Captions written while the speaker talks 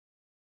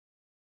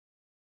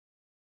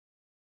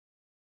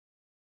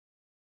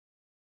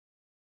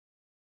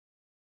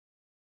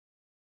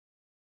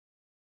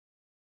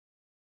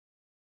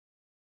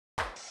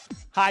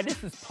Hi,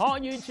 this is Paul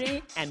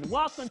Eugene, and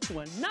welcome to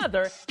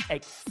another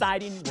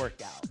exciting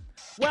workout.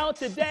 Well,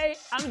 today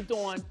I'm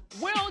doing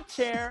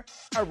wheelchair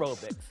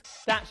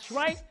aerobics. That's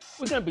right,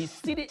 we're going to be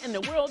seated in the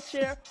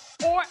wheelchair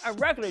or a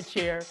regular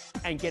chair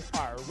and get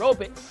our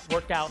aerobic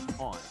workout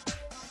on.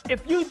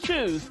 If you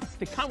choose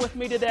to come with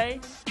me today,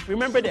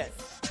 remember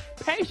this: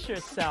 pace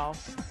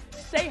yourself,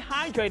 stay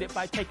hydrated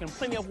by taking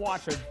plenty of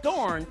water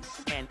during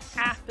and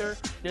after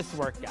this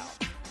workout.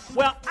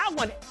 Well, I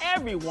want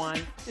everyone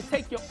to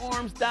take your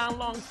arms down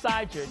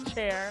alongside your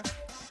chair,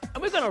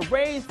 and we're going to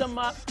raise them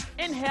up,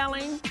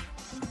 inhaling,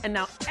 and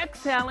now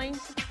exhaling,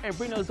 and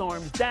bring those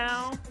arms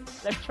down.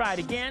 Let's try it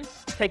again.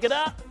 Take it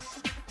up.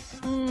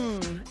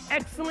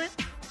 Excellent.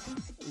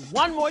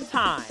 One more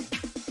time.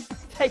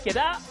 Take it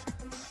up,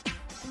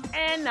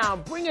 and now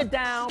bring it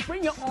down.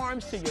 Bring your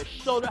arms to your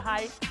shoulder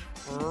height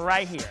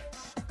right here.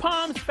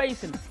 Palms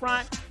facing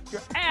front.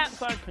 Your abs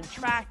are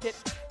contracted,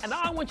 and all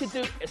I want you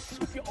to do is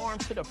sweep your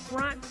arms to the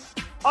front,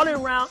 all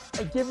around,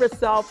 and give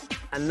yourself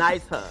a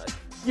nice hug.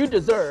 You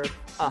deserve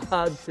a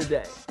hug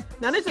today.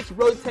 Now let's just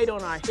rotate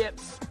on our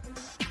hips,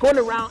 going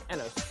around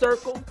in a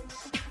circle,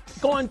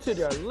 going to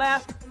the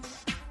left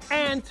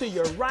and to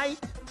your right.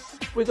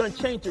 We're going to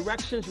change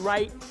directions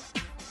right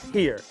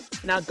here.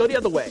 Now go the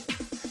other way.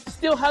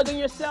 Still hugging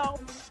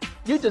yourself?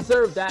 You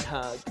deserve that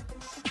hug.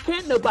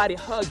 Can't nobody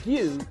hug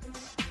you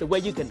the way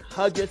you can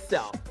hug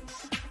yourself.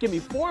 Give me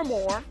 4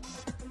 more,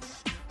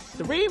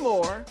 3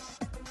 more,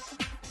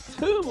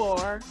 2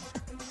 more.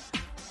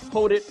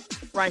 Hold it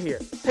right here.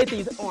 Take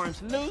these arms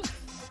loose,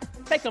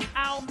 take them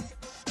out,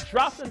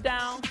 drop them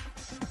down.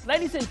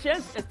 Ladies and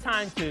gents, it's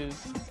time to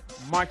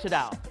march it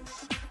out.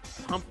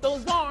 Pump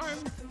those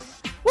arms.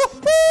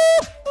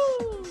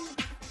 Woo-hoo-hoo!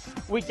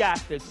 We got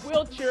this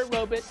wheelchair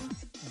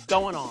aerobics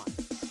going on.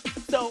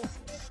 So,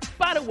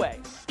 by the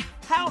way,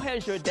 how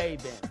has your day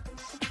been?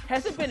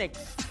 Has it been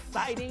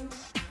exciting?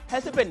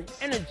 Has it been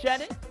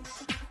energetic?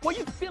 Were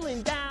you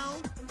feeling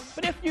down?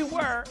 But if you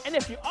were, and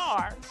if you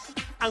are,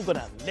 I'm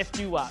gonna lift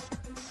you up.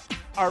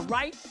 All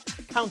right,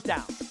 count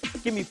down.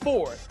 Give me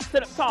 4,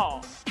 sit up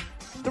tall.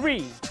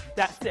 3,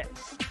 that's it.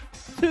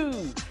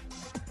 2,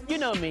 you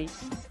know me,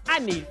 I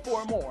need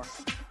 4 more.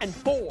 And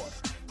 4,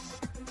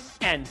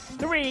 and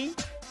 3,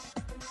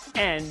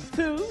 and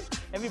 2.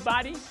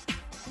 Everybody,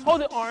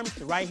 hold the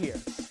arms right here.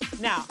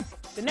 Now,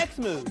 the next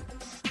move,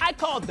 I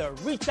call the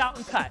reach out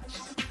and touch.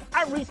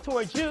 I reach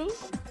towards you,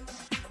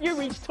 you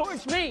reach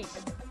towards me.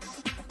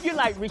 You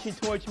like reaching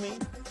towards me?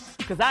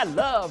 Because I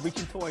love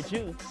reaching towards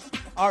you.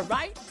 All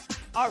right,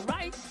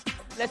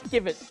 let's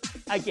give it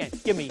again.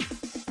 Give me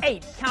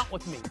 8, count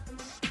with me.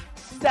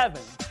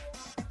 7,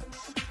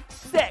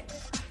 6,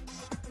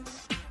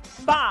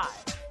 5,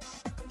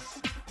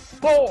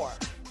 4,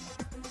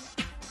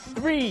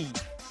 3,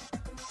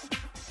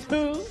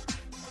 2,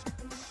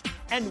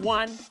 and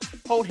 1.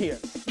 Hold here.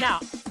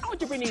 Now, I want you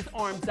to bring these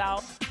arms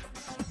out.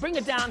 Bring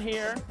it down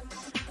here.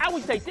 I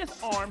would take this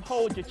arm,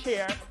 hold your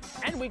chair,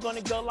 and we're going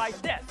to go like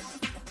this.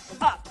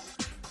 Up,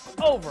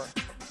 over,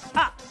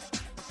 up,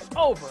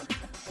 over,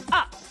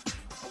 up,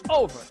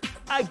 over.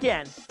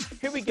 Again,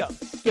 here we go.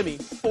 Give me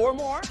 4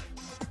 more,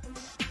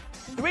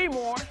 3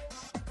 more,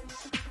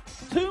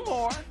 2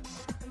 more,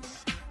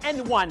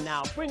 and 1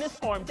 now. Bring this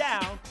arm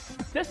down.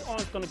 This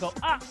arm's going to go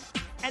up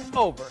and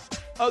over.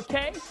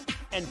 Okay?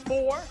 And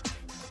 4,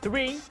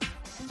 3,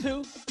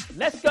 2,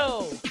 let's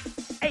go.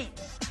 8,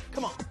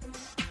 come on.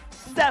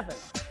 7,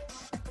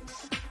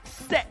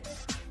 6,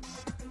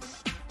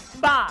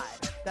 5,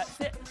 that's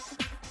it.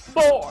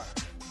 4,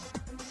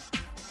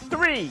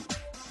 3,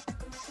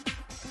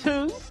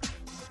 2,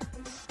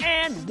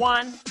 and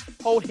 1.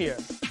 Hold here.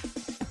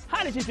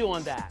 How did you do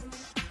on that?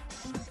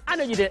 I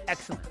know you did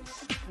excellent.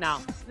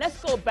 Now, let's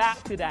go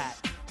back to that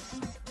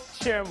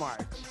chair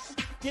march.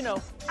 You know,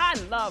 I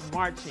love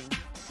marching.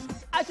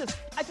 I just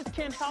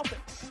can't help it.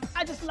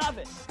 I just love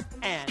it.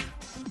 And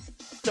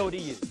so do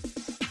you.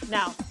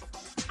 Now,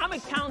 I'm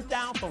going to count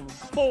down from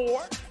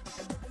 4,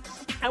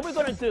 and we're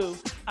going to do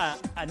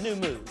a new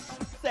move.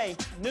 Say,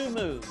 new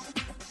move.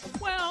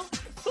 Well,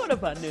 sort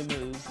of a new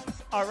move,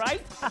 all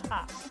right?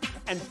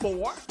 And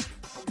 4,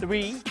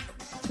 3,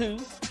 2,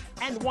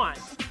 and 1.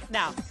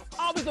 Now,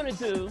 all we're going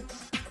to do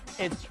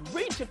is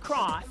reach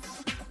across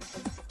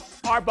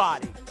our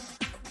body,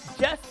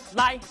 just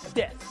like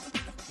this.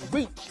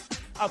 Reach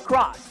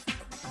across.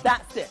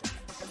 That's it.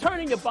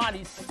 Turning your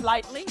body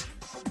slightly.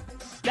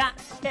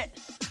 That's it.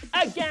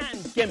 Again,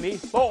 give me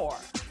 4,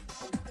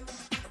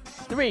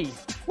 3.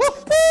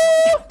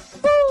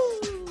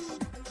 Woo-hoo-hoo!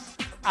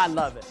 I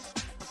love it.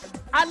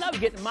 I love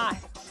getting my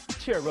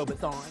chair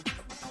aerobics on,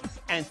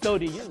 and so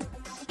do you.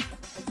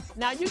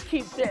 Now you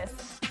keep this.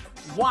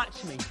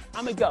 Watch me.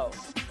 I'm gonna go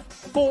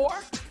 4,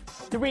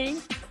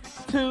 3,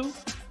 2,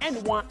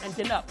 and 1, and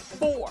then up.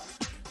 4,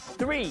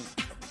 3,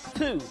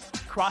 2.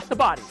 Cross the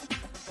body.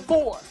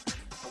 4,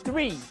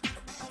 3,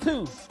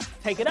 2.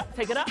 Take it up.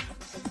 Take it up.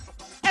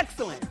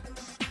 Excellent.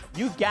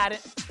 You got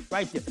it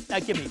right there. Now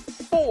give me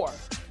 4,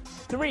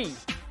 3,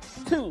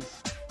 2,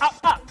 up,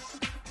 up.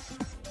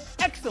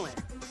 Excellent.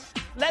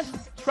 Let's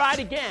try it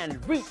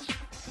again. Reach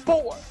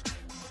 4,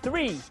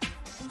 3,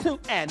 2,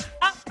 and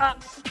up,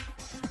 up.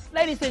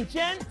 Ladies and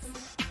gents,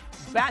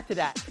 back to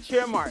that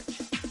chair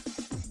march.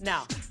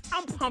 Now,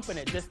 I'm pumping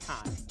it this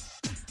time.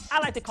 I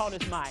like to call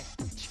this my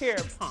chair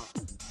pump.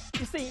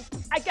 You see,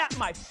 I got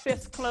my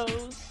fists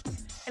closed,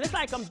 and it's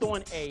like I'm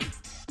doing a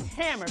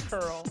hammer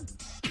curl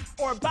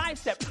or a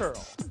bicep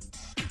curl.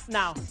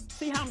 Now,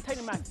 see how I'm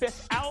taking my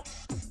fist out,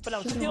 but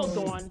I'm still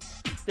doing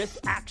this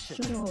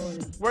action.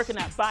 Working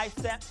that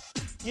bicep,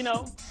 you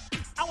know,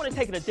 I want to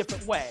take it a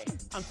different way.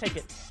 I'm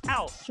taking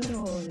out,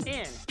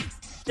 in,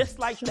 just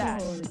like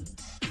that.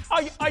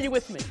 Are you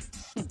with me?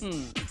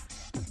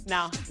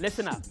 Now,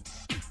 listen up.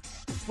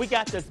 We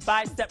got this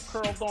bicep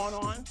curl going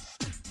on,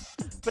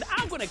 but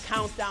I'm going to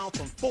count down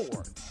from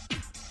 4,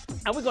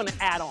 and we're going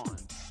to add on.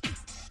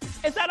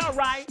 Is that all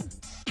right?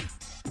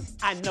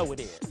 I know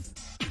it is.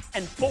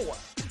 And 4,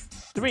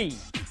 3,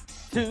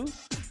 2,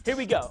 here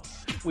we go.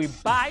 We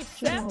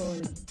bicep,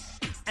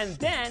 and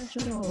then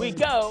we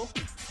go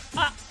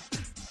up,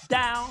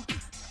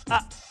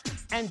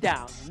 and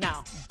down.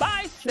 Now,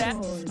 bicep,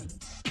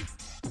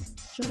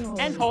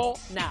 and hold.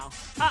 Now,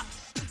 up,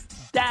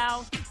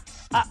 down,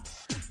 up.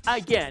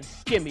 Again,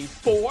 give me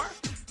 4,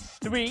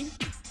 3,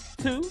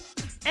 2,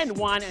 and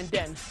 1, and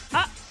then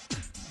up,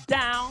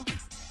 down,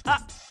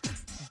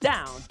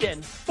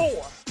 then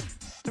 4,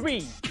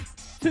 3,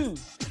 2,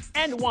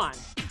 and 1,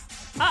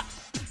 up,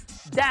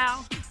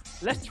 down.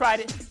 Let's try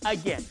it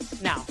again.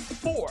 Now,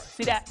 4,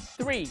 see that?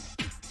 3,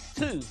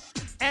 2,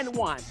 and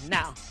 1.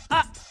 Now,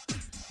 up,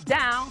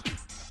 down,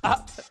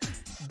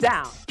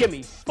 give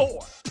me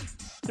 4,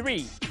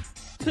 3,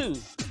 2,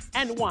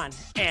 and 1,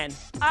 and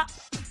up,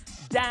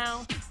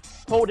 down,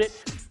 hold it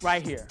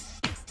right here.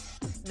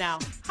 Now,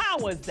 how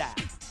was that?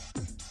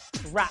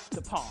 Wrap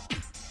the palm.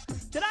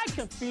 Did I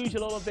confuse you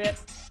a little bit?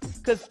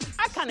 Because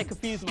I kind of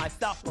confused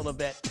myself a little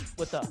bit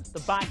with the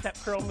bicep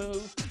curl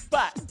move,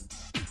 but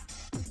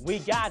we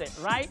got it,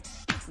 right?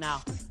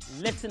 Now,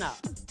 listen up.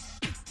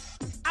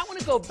 I want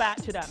to go back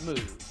to that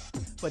move,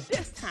 but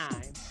this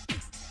time,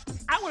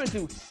 I want to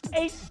do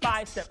 8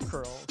 bicep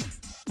curls,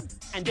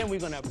 and then we're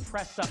going to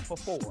press up for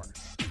 4.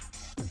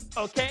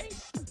 Okay?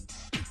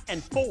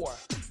 And 4,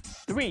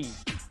 3,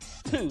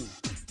 2,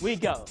 we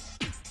go.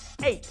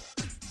 8,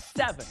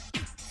 7,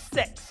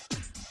 6,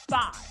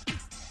 5,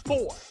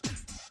 4,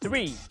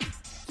 3,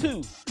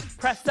 2,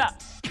 press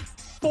up.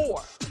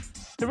 4,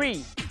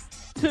 3,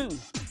 2,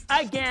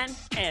 again,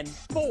 and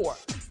 4,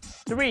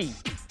 3,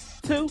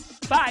 2,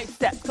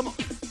 biceps, come on.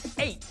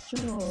 8,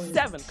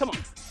 7, come on.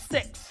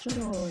 6,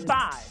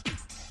 5,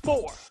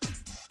 4,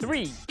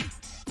 3,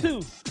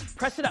 2,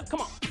 press it up,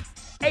 come on.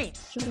 8,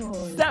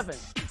 7,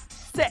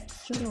 6,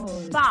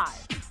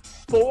 5,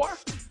 4,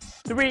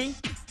 3,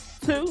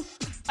 2,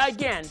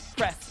 again,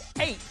 press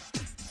 8,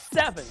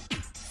 7,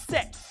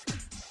 6,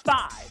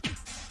 5,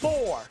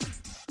 4,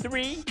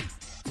 3,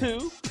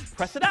 2,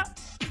 press it up.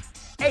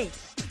 8,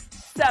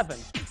 7,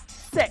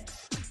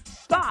 6,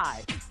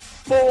 5,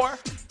 4,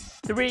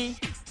 3,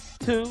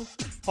 2,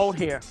 hold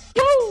here.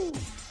 Woo!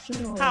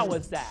 How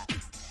was that?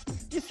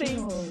 You see,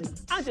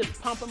 I'm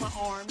just pumping my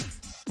arms,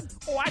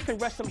 or I can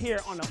rest them here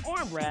on the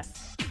armrest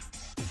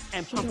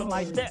and pump them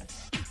like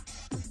this.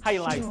 How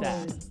you like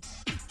that?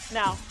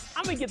 Now,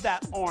 I'm gonna give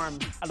that arm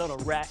a little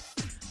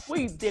rest.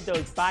 We did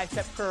those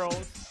bicep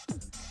curls.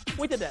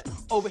 We did that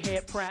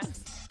overhead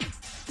press.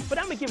 But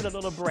I'm gonna give it a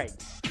little break.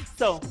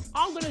 So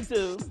all I'm gonna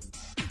do,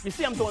 you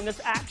see I'm doing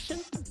this action?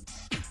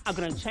 I'm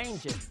gonna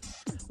change it.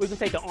 We can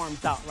take the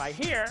arms out right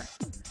here.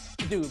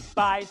 Do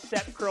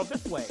bicep curl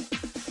this way.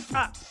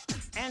 Up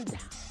and down,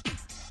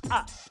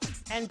 up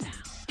and down.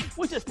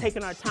 We're just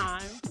taking our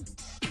time.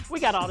 We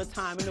got all the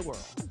time in the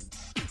world.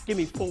 Give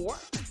me 4,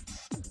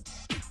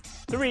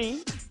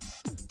 3,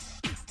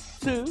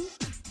 2,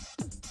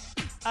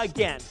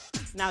 again.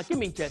 Now give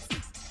me just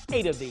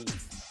 8 of these,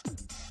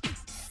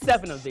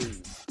 7 of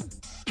these,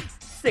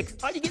 6.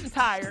 Are you getting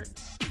tired?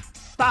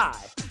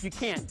 5, you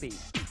can't be.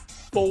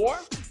 4,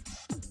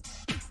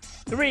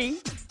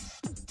 3,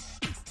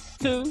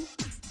 2,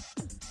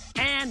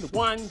 and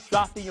 1.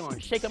 Drop the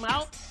arms. Shake them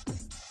out.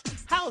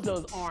 How's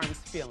those arms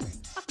feeling?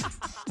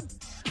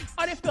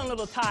 Are they feeling a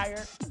little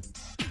tired?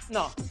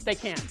 No, they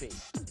can't be.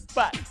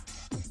 But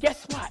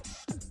guess what?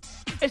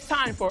 It's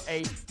time for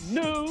a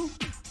new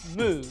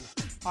move.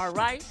 All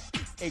right?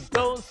 It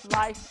goes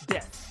like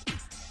this.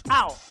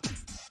 Out,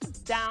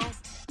 down,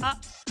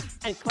 up,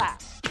 and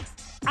clap.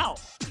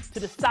 Out, to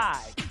the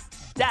side,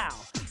 down,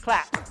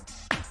 clap.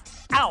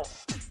 Out,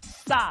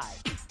 side,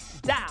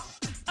 down.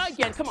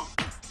 Again, come on.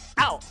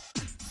 Out,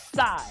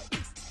 side,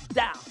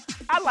 down.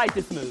 I like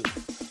this move.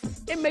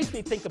 It makes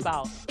me think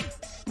about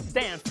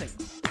dancing.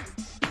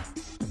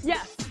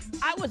 Yes,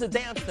 I was a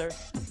dancer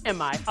in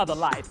my other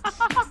life.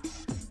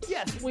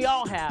 Yes, we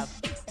all have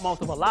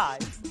multiple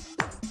lives.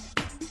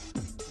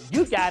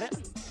 You got it.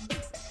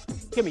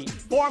 Give me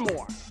 4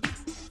 more.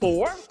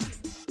 4.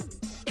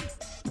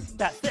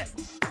 That's it.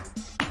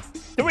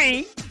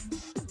 3.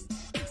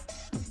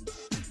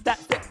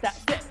 That's it,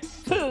 that's it.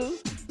 2.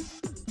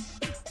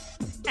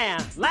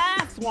 And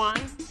last one,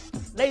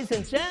 ladies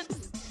and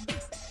gents,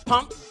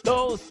 Pump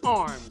those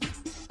arms.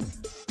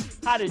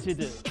 How did you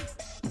do?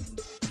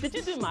 Did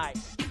you do my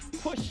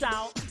push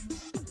out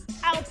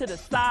to the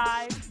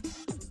side,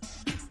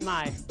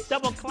 my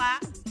double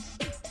clap?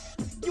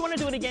 You want to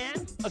do it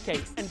again?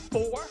 Okay, and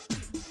 4,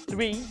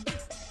 3,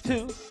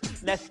 2,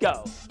 let's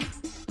go.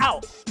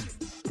 Out.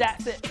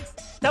 That's it.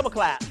 Double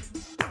clap.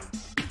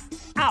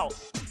 Out.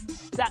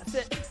 That's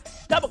it.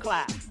 Double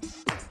clap.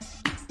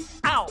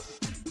 Out.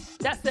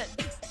 That's it.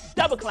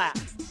 Double clap.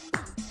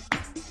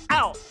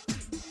 Out.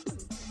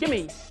 Give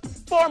me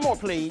 4 more,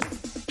 please.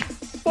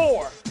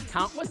 4.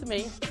 Count with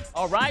me.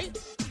 All right?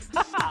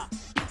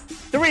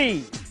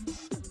 3.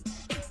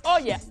 Oh,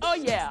 yeah. Oh,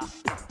 yeah.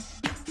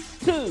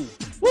 2.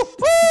 Woo,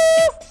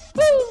 woo,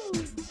 woo.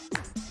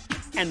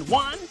 And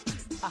 1.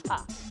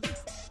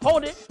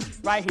 Hold it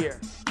right here.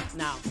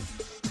 Now,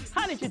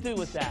 how did you do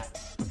with that?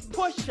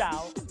 Push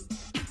out.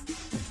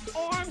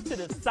 Arms to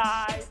the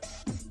side.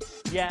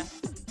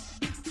 Yes.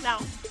 Now,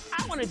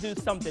 I want to do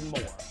something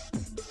more.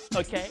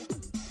 Okay?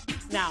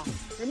 Now,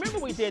 remember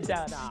we did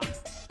that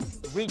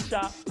reach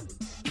up?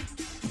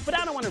 But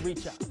I don't want to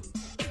reach up.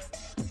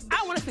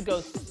 I want us to go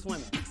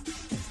swimming.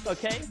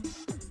 Okay?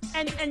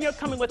 And you're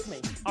coming with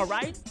me, all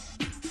right?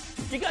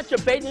 You got your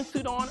bathing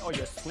suit on or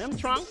your swim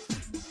trunks?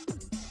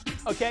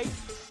 Okay?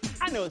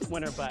 I know it's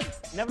winter, but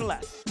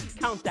nevertheless,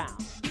 count down.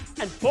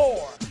 And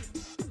 4,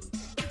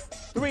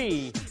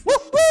 3,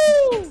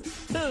 woo-hoo,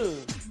 2.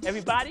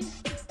 Everybody,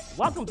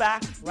 welcome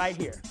back right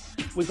here.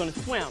 We're going to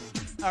swim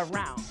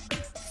around,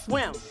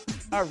 swim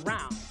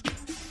around,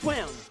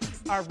 swim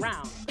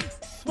around,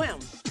 swim.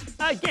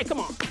 Again, come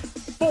on.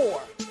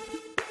 4,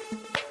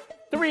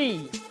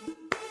 3,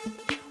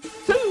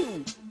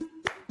 2.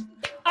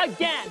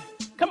 Again,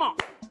 come on.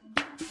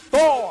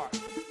 4,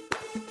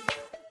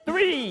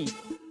 3,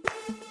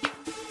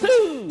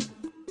 2.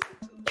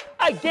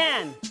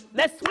 Again,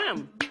 let's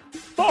swim.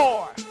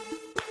 4,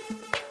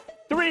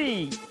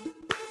 3,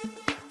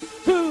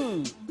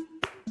 2.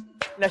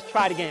 Let's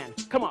try it again.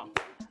 Come on.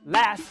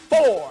 Last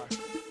 4,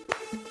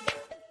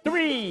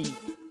 3,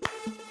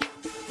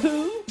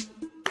 2.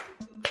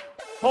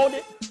 Hold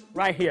it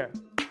right here.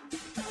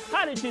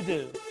 How did you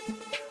do?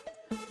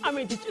 I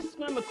mean, did you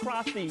swim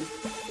across the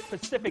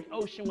Pacific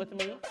Ocean with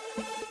me?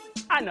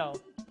 I know.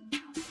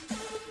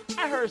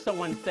 I heard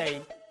someone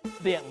say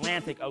the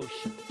Atlantic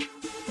Ocean.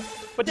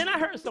 But then I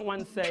heard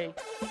someone say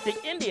the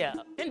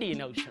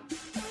Indian Ocean.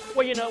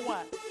 Well, you know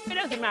what? It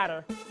doesn't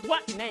matter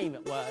what name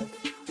it was.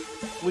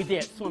 We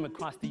did swim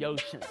across the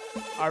ocean,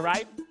 all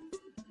right?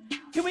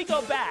 Can we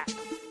go back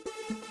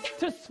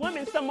to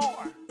swimming some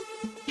more?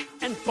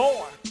 And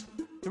 4,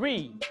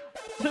 3,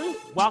 2,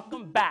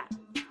 welcome back.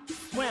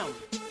 Swim.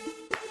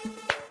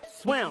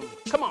 Swim.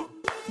 Come on.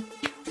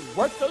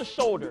 Work those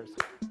shoulders.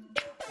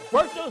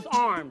 Work those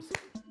arms.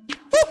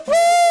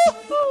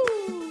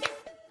 Woo-hoo-hoo.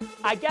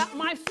 I got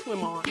my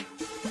swim on.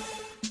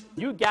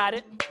 You got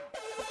it.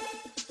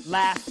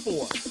 Last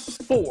 4.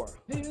 4,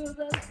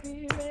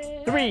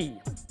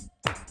 3,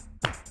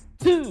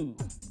 2.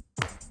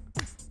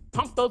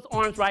 Pump those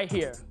arms right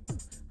here.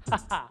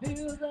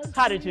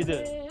 How did you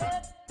do?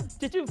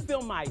 Did you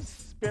feel my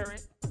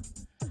spirit?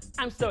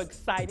 I'm so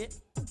excited.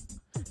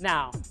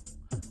 Now,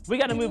 we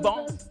got to move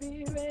on.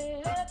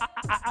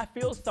 I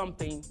feel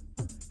something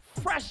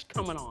fresh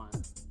coming on.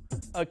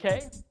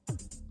 Okay?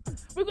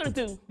 We're going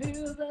to do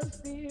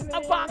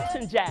a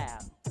boxing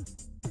jab.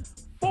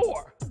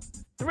 4,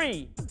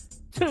 3,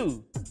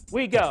 2,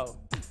 we go.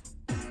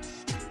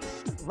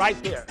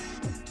 Right there.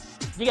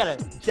 You got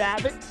to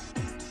jab it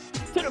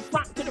to the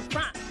front, to the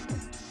front.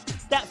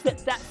 That's it,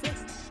 that's it.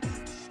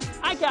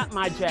 I got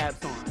my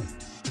jabs on.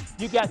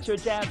 You got your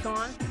jabs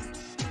on?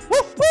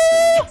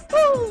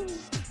 Woo-hoo-hoo!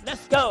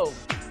 Let's go.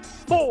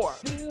 4,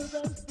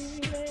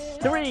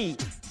 3,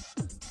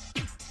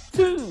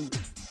 2.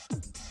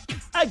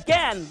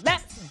 Again,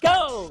 let's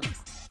go.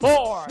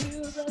 4,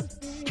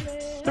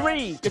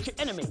 3, get your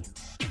enemy.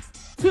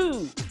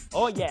 2,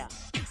 oh yeah.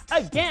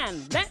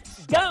 Again,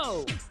 let's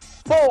go.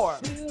 4,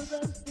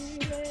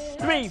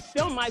 3,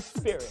 feel my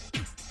spirit.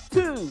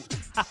 2,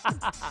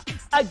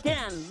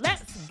 again,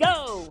 let's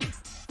go.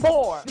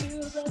 4,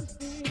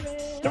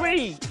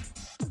 3,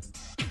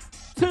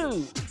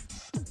 2,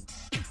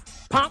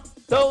 pump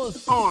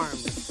those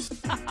arms.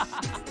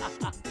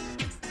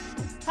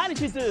 How did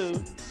you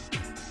do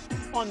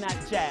on that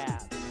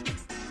jab?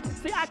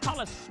 See, I call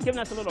it giving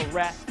us a little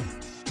rest,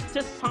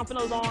 just pumping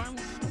those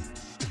arms.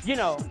 You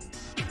know,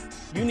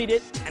 you need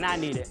it and I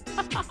need it.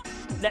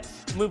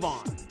 Let's move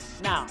on.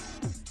 Now,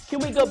 can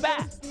we go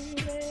back?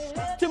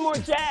 2 more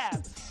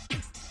jabs.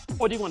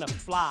 Or do you want to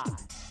fly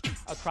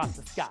across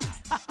the sky?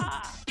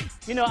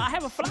 You know, I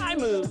have a fly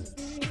move.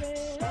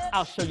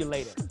 I'll show you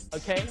later,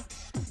 okay?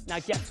 Now,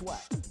 guess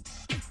what?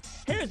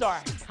 Here's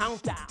our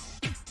countdown.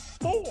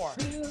 4,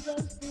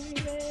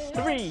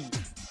 3,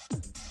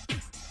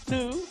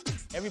 2,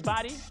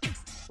 everybody,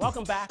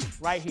 welcome back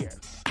right here.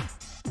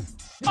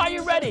 Are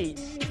you ready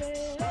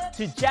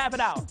to jab it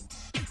out?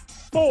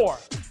 4,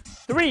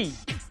 3,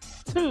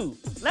 2,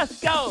 let's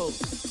go.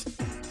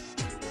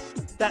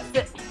 That's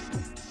it.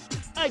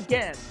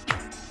 Again.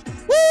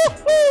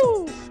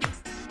 Woo-hoo!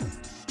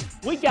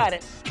 We got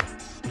it.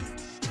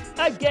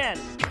 Again.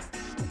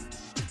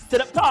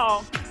 Sit up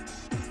tall.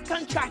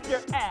 Contract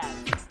your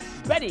abs.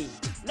 Ready.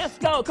 Let's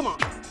go. Come on.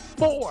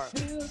 4,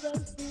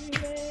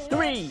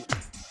 3,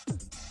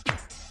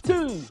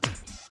 2.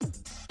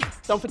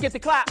 Don't forget to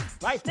clap.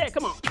 Right there.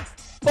 Come on.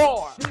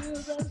 4,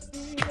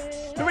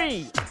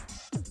 3,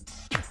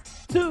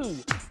 2.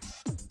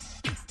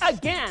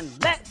 Again.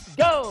 Let's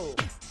go.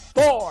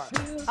 4,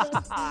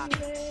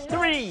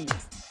 3,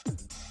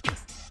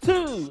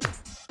 2.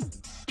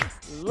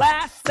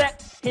 Last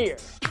set here.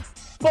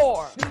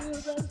 4,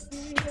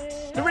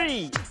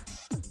 3,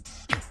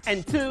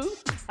 and 2.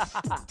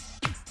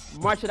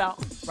 March it out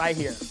right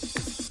here.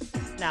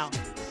 Now,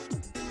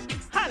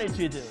 how did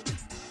you do?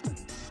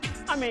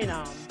 I mean,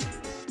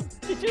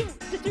 did you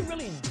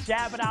really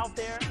jab it out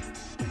there?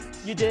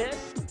 You did?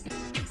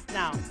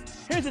 Now,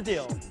 here's the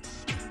deal.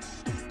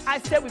 I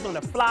said we're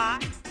gonna fly.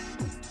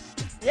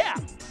 Yeah,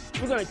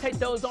 we're gonna take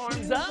those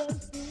arms up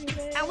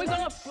and we're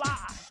gonna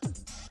fly.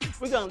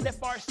 We're gonna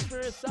lift our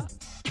spirits up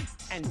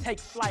and take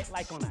flight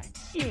like on an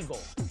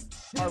eagle.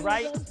 All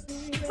right?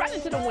 Right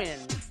into the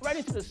wind, right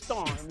into the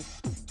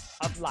storms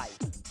of life.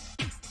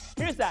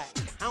 Here's that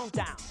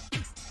countdown.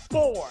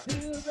 4,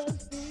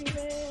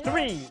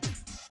 3,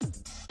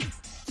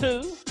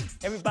 2.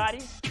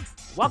 Everybody,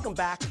 welcome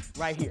back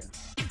right here.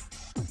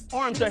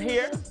 Arms are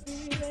here.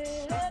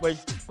 We're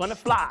gonna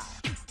fly.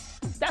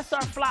 That's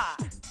our fly.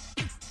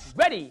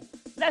 Ready?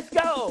 Let's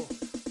go.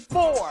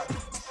 4,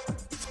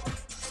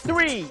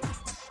 3.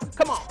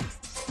 Come on.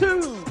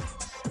 2,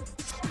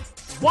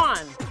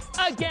 1.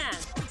 Again.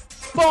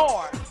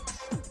 4,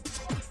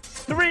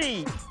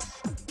 3,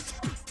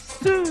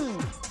 2,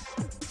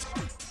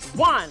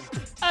 1.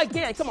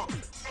 Again. Come on.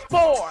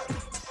 4,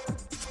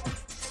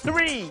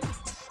 3,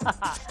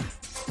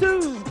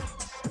 2,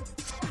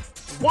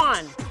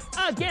 1.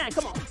 Again.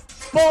 Come on.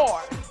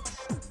 4,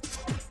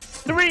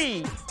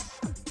 3,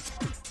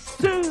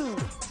 2.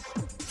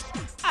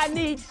 I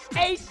need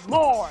 8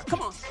 more.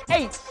 Come on.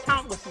 8.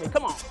 Count with me.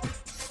 Come on.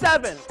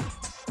 7,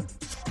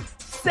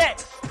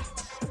 6,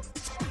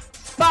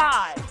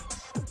 5,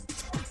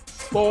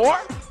 4,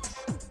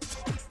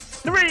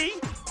 3.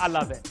 I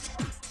love it.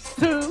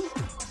 2.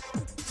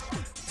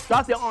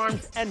 Drop your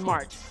arms and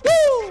march.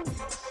 Woo!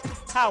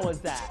 How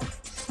was that?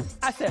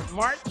 I said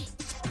march.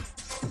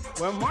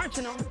 We're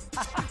marching them.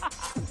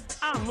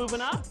 I'm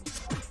moving up.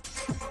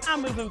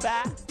 I'm moving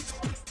back.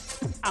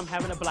 I'm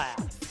having a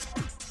blast.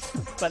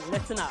 But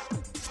listen up.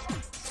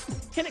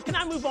 Can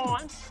I move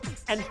on?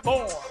 And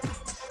 4,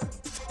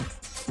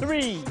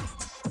 3,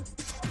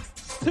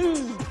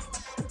 2.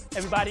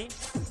 Everybody,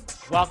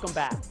 welcome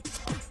back.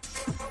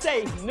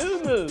 Say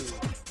new move.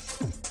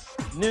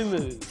 New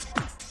move.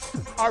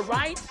 All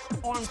right,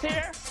 arms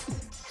here.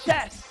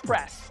 Chest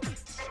press.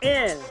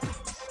 In.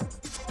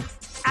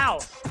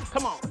 Out.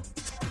 Come on.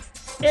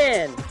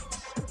 In.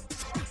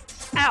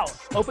 Out.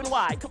 Open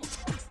wide. Come on.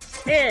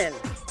 In.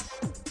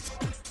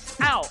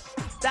 Out.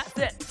 That's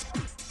it.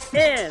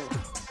 In.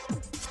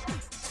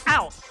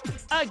 Out.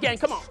 Again.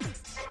 Come on.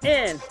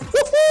 In.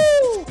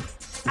 Woo-hoo!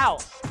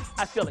 Out.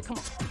 I feel it. Come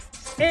on.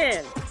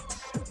 In.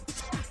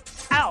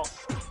 Out.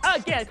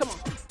 Again. Come on.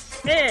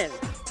 In.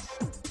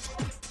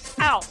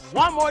 Out.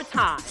 One more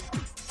time.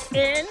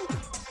 In.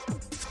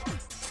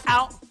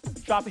 Out.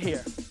 Drop it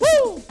here.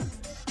 Woo!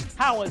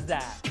 How was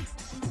that?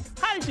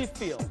 How did you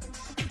feel?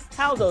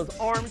 How those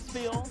arms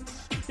feel?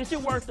 Did you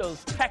work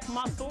those pec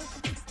muscles?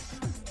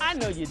 I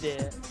know you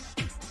did.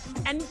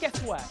 And guess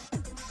what?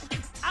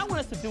 I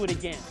want us to do it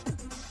again.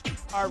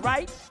 All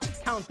right?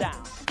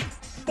 Countdown.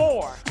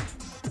 4,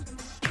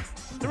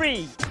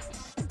 3,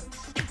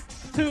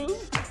 2.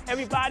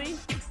 Everybody,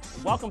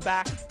 welcome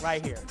back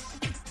right here.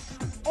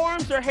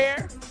 Arms are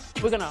here.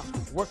 We're gonna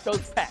work those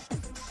pecs.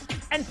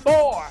 And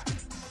 4,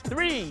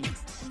 3,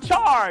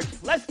 charge.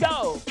 Let's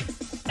go.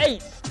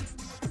 8.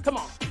 Come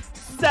on.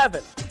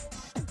 7,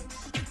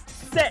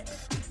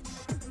 6,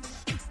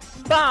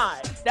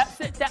 5.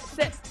 That's it. That's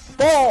it.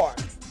 4,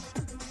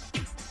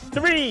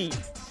 3,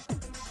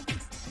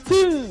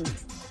 2.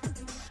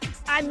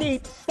 I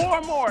need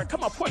 4 more.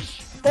 Come on,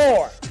 push.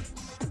 4,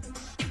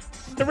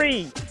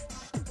 3,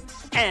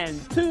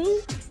 and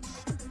 2,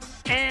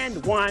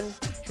 and 1.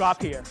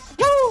 Drop here.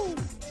 Woo!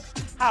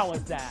 How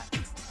was that?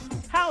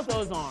 How's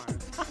those arms?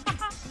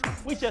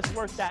 We just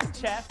worked that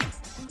chest.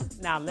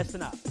 Now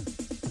listen up.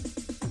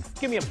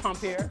 Give me a pump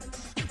here.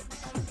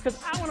 Because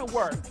I want to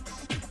work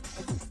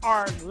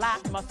our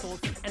lat muscles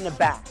in the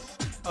back.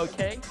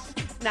 Okay?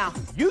 Now,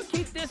 you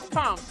keep this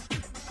pump,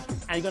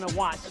 and you're going to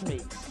watch me.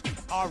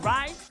 All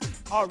right?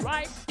 All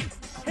right?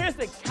 Here's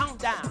the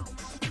countdown.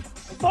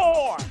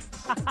 4,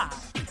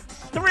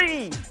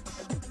 3,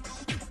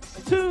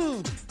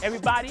 2.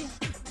 Everybody,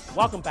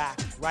 welcome back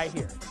right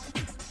here.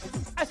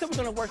 I said we're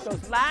going to work those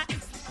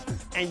lats,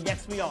 and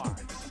yes, we are.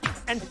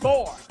 And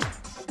 4,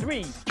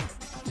 3,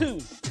 2,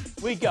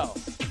 we go.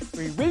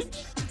 We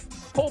reach,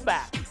 pull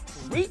back,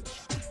 reach,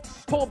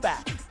 pull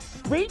back,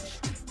 reach,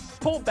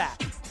 pull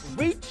back,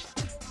 reach,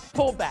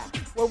 pull back.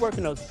 We're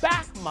working those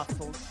back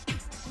muscles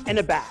in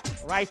the back,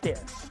 right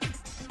there.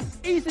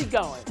 Easy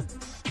going.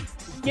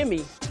 Give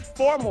me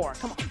 4 more.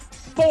 Come on.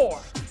 4,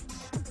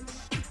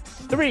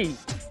 3,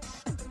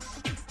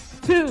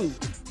 2.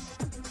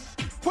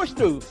 Push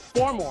through.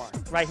 4 more,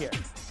 right here.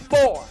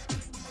 4,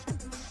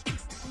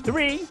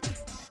 3,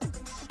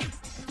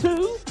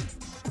 2.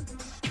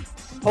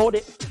 Hold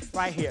it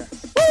right here.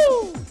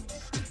 Woo!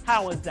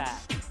 How was that?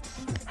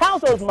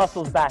 How's those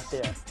muscles back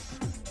there?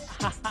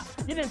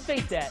 You didn't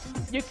think that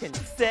you can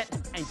sit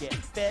and get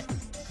fit.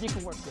 You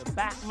can work your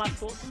back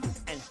muscles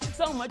and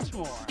so much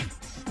more.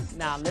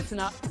 Now listen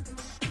up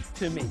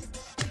to me.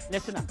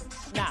 Listen up.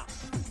 Now,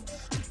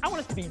 I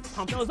want us to be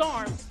pumping those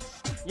arms.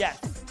 Yes.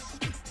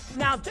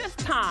 Now this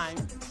time,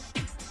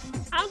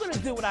 I'm going to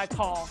do what I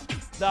call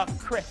the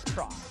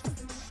crisscross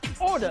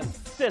or the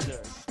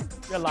scissors.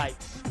 You're like,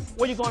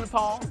 where you going,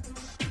 Paul?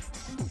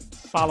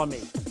 Follow me.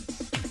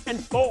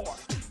 And 4,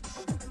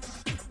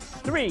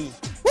 3,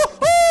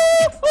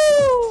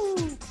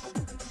 woo-hoo-hoo!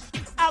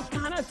 I'll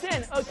count us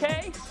in,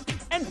 okay?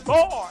 And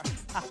 4,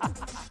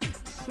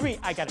 3,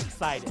 I got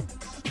excited.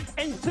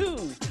 And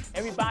 2,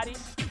 everybody,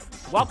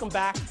 welcome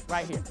back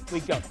right here. We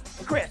go.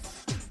 Criss,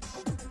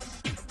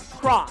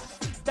 cross.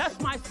 That's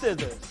my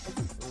scissors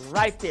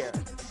right there.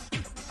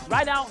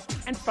 Right out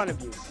in front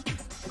of you.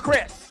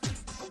 Criss,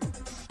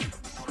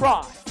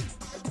 cross,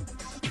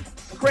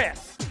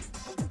 criss.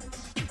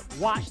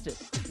 Watch it.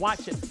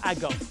 Watch it. I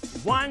go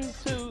 1,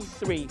 2,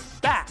 3,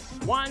 back.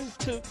 1,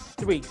 2,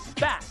 3,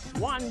 back.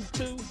 1,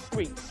 2,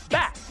 3,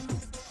 back.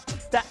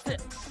 That's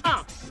it.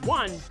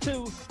 1,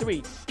 2,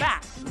 3,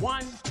 back.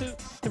 1, 2,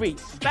 3,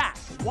 back.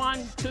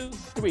 1, 2,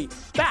 3,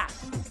 back.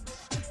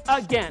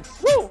 Again.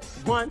 Woo!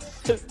 1,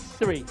 2,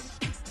 3.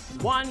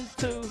 1,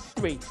 2,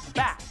 3,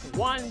 back.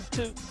 1,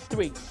 2,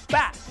 3,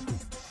 back.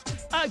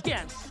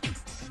 Again.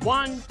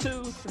 1,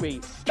 2,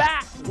 3,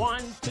 back.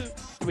 1, 2,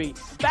 3,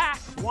 back.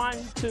 1,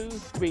 2,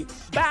 3,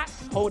 back.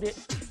 Hold it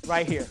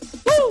right here.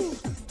 Woo!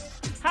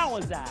 How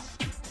was that?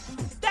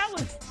 That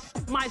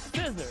was my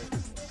scissors.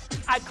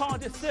 I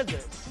called it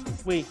scissors.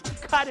 We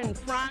cut in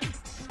front,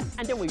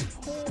 and then we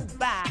pull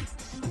back,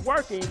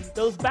 working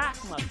those back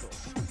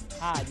muscles.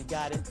 You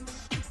got it.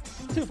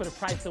 2 for the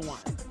price of 1.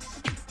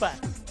 But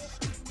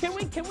can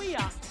we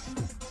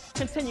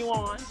continue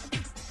on?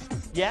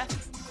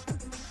 Yes?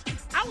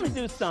 I want to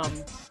do some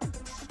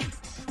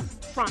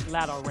front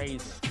lateral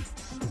raises.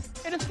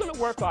 And it's going to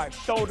work our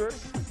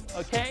shoulders,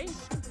 okay?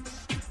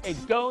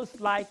 It goes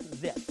like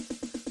this.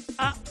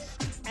 Up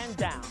and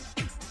down.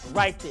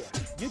 Right there.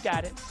 You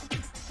got it.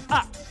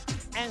 Up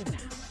and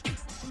down.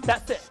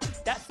 That's it.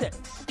 That's it.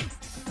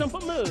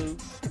 Simple move,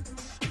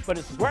 but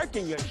it's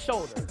working your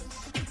shoulders.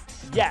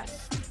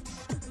 Yes.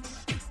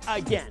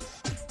 Again.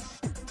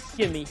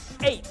 Give me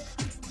 8,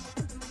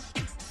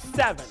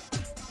 7,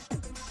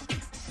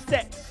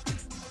 6,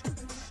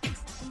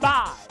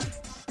 5,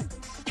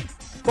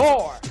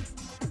 4,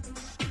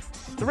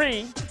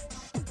 3,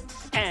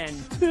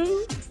 and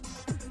 2,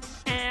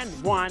 and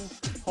 1.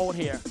 Hold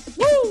here.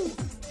 Woo!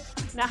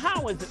 Now,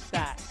 how is it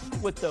that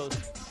with those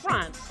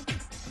front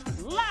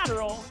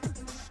lateral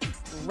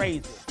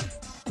raises,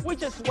 we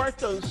just work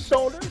those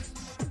shoulders,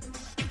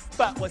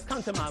 but what's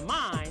come to my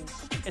mind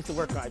is to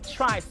work our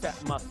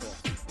tricep muscles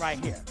right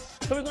here.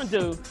 So we're going to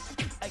do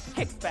a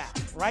kickback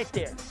right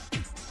there.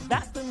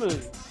 That's the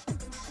move.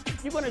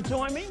 You going to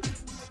join me?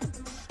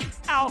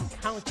 I'll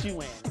count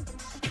you in.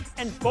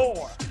 And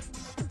 4,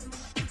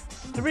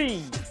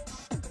 3,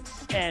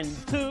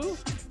 and 2.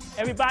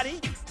 Everybody,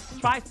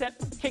 tricep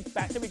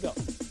kickback. Here we go.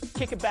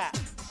 Kick it back.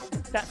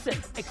 That's it.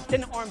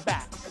 Extend the arm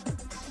back.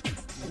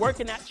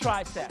 Working that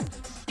tricep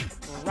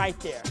right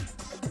there.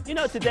 You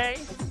know, today,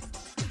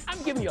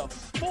 I'm giving you a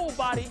full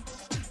body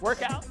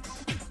workout.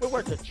 We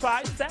work the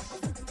triceps,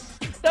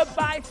 the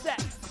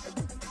biceps,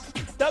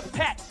 the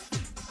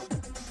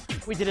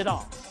pecs. We did it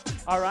all.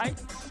 All right?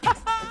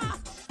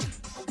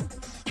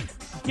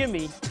 Give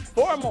me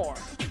 4 more.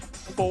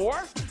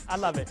 4. I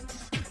love it.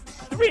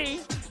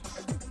 3.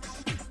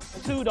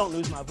 2. Don't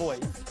lose my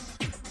voice.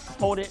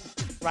 Hold it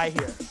right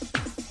here.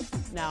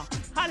 Now,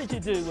 how did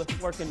you do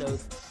with working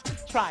those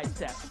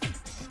triceps?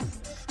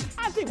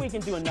 I think we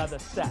can do another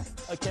set,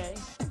 okay?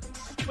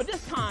 But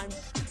this time,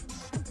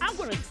 I'm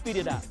going to speed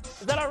it up.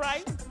 Is that all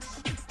right?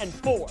 And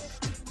 4,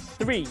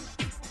 3.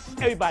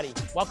 Everybody,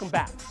 welcome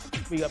back.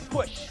 We got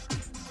push,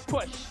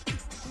 push,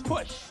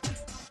 push,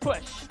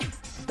 push.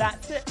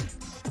 That's it.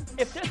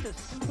 If this is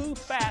too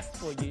fast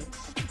for you,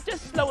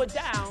 just slow it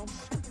down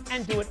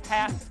and do it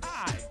half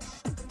time.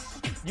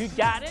 You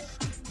got it?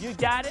 You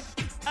got it?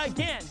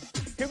 Again.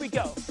 Here we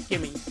go.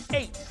 Give me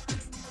 8,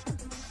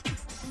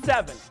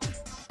 7,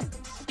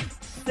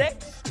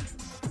 6,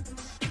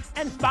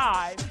 and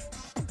 5,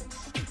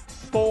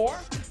 4,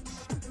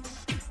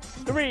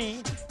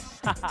 3,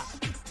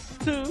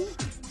 2,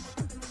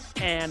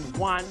 and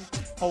 1.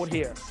 Hold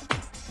here.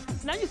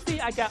 Now you see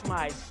I got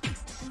my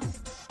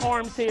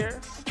arms here,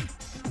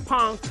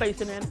 palms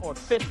facing in or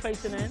fists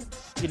facing in.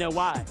 You know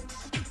why?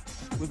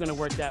 We're going to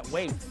work that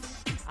waist.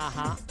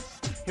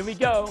 Here we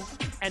go.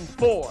 And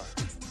 4,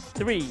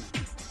 3,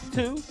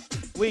 2,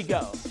 we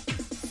go.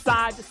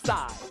 side to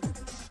side,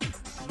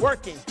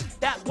 working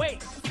that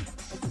waist.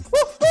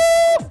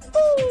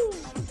 Woo-hoo-hoo.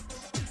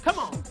 Come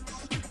on.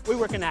 We're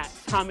working that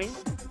tummy.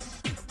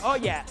 Oh,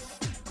 yes.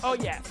 Oh,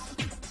 yes.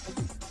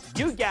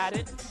 You got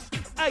it.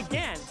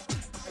 Again.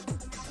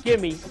 Give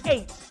me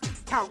 8.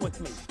 Count with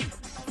me.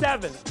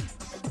 7,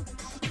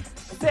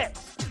 6,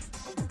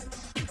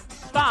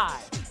 5,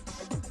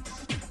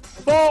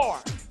 4,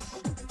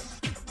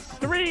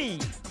 3,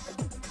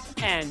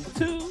 and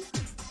 2,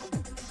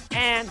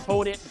 and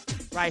hold it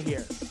right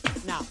here.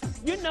 Now,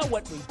 you know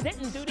what we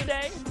didn't do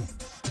today?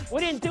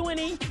 We didn't do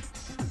any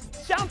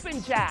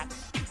jumping jacks.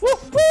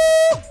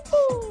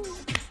 Woo-hoo-hoo.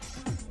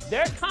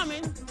 They're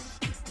coming,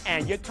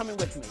 and you're coming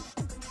with me.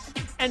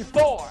 And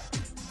 4,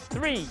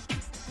 3,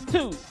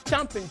 2,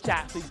 jumping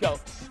jacks. We go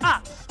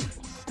up,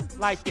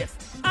 like this.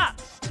 Up,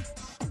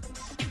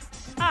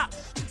 up,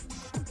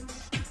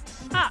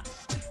 up.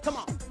 Come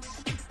on.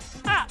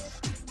 Up,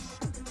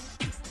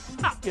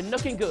 up. You're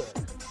looking good.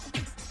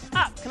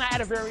 Up. Can I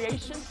add a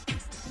variation?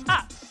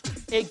 Up.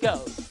 It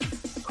goes.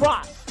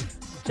 Cross,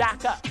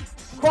 jack up.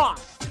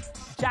 Cross,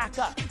 jack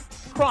up.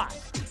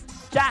 Cross,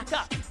 jack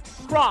up.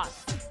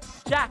 Cross,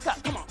 jack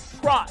up. Come on.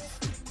 Cross,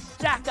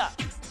 jack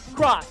up.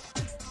 Cross,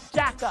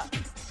 jack up.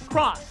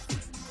 Cross,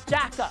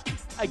 jack up.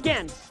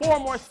 Again, 4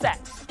 more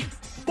sets.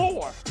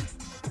 4.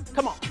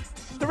 Come on.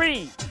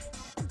 3,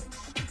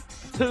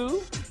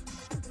 2.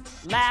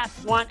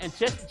 Last one, and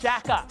just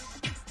jack up.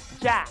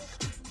 Jack.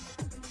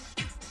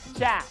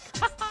 Jack.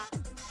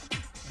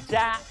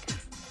 Jack.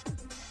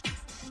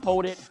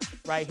 Hold it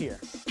right here.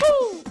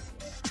 Woo!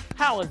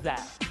 How was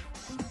that?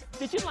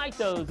 Did you like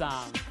those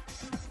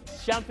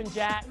jumping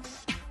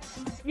jacks?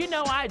 You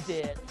know I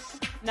did.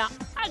 Now,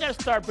 I got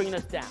to start bringing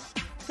us down.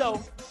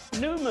 So,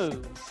 new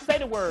move. Say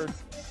the word,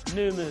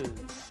 new move.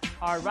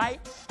 All right?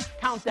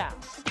 Count down.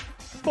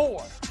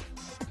 4,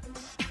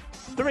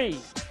 3,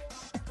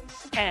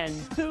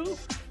 and 2.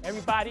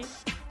 Everybody,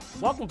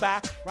 welcome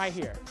back right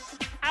here.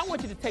 I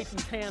want you to take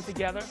these hands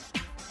together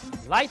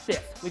like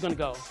this. We're going to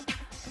go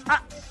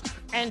up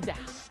and down.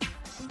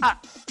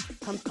 Up.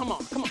 Come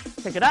on.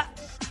 Take it up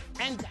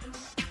and down.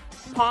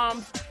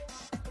 Palms,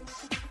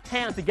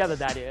 hands together,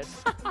 that is.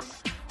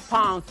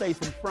 Palms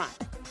facing front.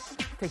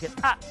 Take it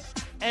up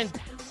and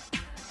down.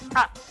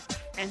 Up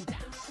and down.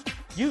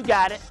 You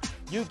got it.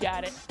 You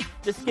got it.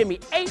 Just give me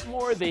 8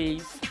 more of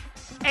these.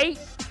 8,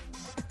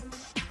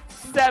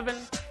 7,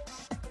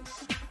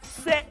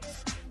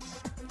 6,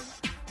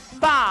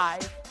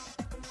 5,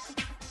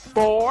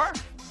 4,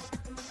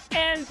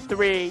 and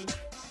 3,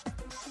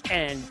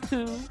 and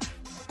 2,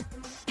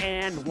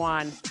 and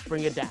 1.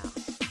 Bring it down.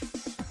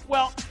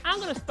 Well, I'm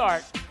going to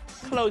start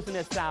closing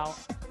this out.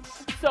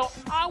 So all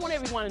I want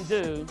everyone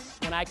to do,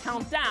 when I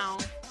count down,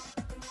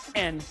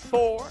 and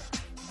 4,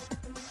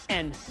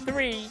 and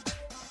 3,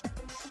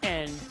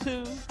 and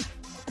 2,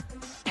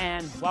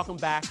 and welcome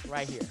back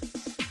right here.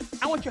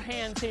 I want your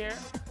hands here,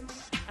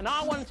 and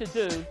all I want you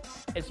to do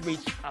is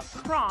reach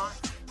across,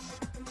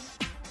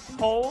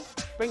 hold,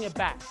 bring it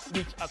back,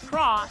 reach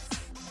across,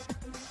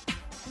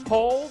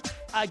 hold,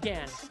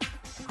 again,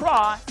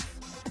 cross,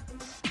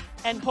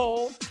 and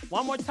hold,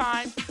 one more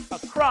time,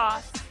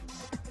 across,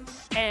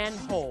 and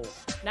hold.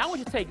 Now I want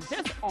you to take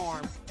this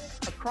arm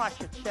across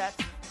your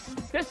chest,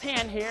 this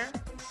hand here,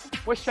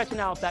 we're stretching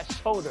out that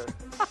shoulder.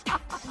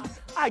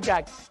 I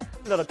got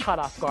a little cut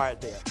off guard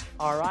there,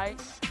 all right?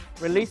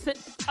 Release it,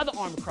 other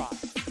arm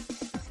across.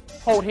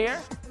 Hold here,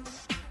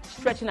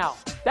 stretching out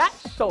that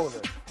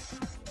shoulder.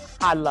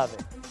 I love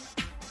it.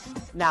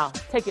 Now,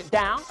 take it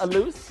down,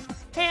 loose.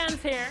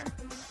 Hands here.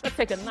 Let's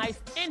take a nice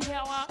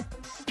inhale up.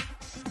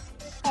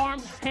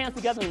 Arms, hands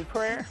together in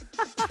prayer.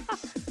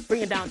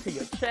 Bring it down to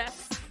your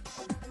chest.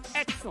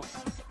 Excellent.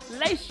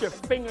 Lace your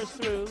fingers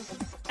through.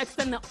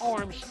 Extend the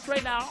arms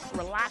straight out,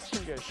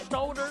 relaxing your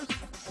shoulders.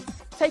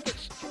 Take it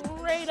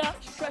straight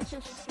up, stretch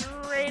it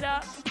straight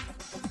up.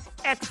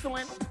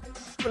 Excellent.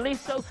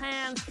 Release those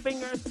hands,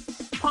 fingers,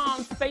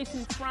 palms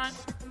facing front.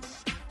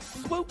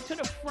 Swoop to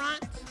the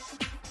front.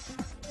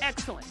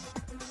 Excellent.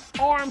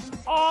 Arms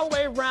all the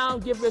way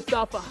around. Give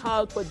yourself a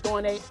hug for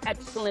doing an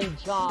excellent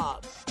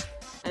job.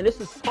 And this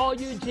is Paul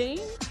Eugene.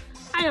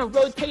 I am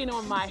rotating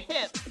on my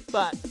hips,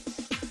 but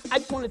I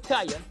just want to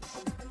tell you,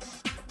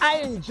 I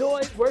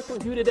enjoyed working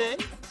with you today,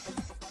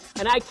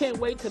 and I can't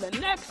wait till the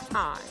next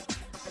time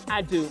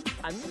I do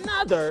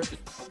another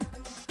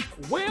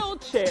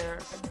wheelchair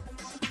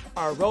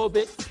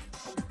aerobics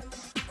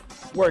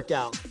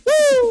workout.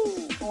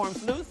 Woo!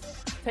 Arms loose,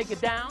 take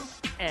it down,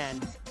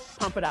 and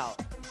pump it out.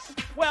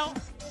 Well,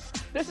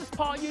 this is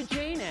Paul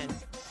Eugene, and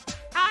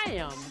I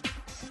am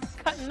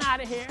cutting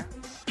out of here.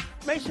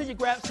 Make sure you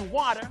grab some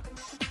water,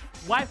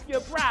 wipe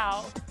your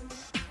brow.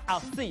 I'll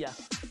see you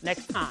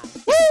next time.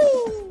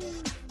 Woo!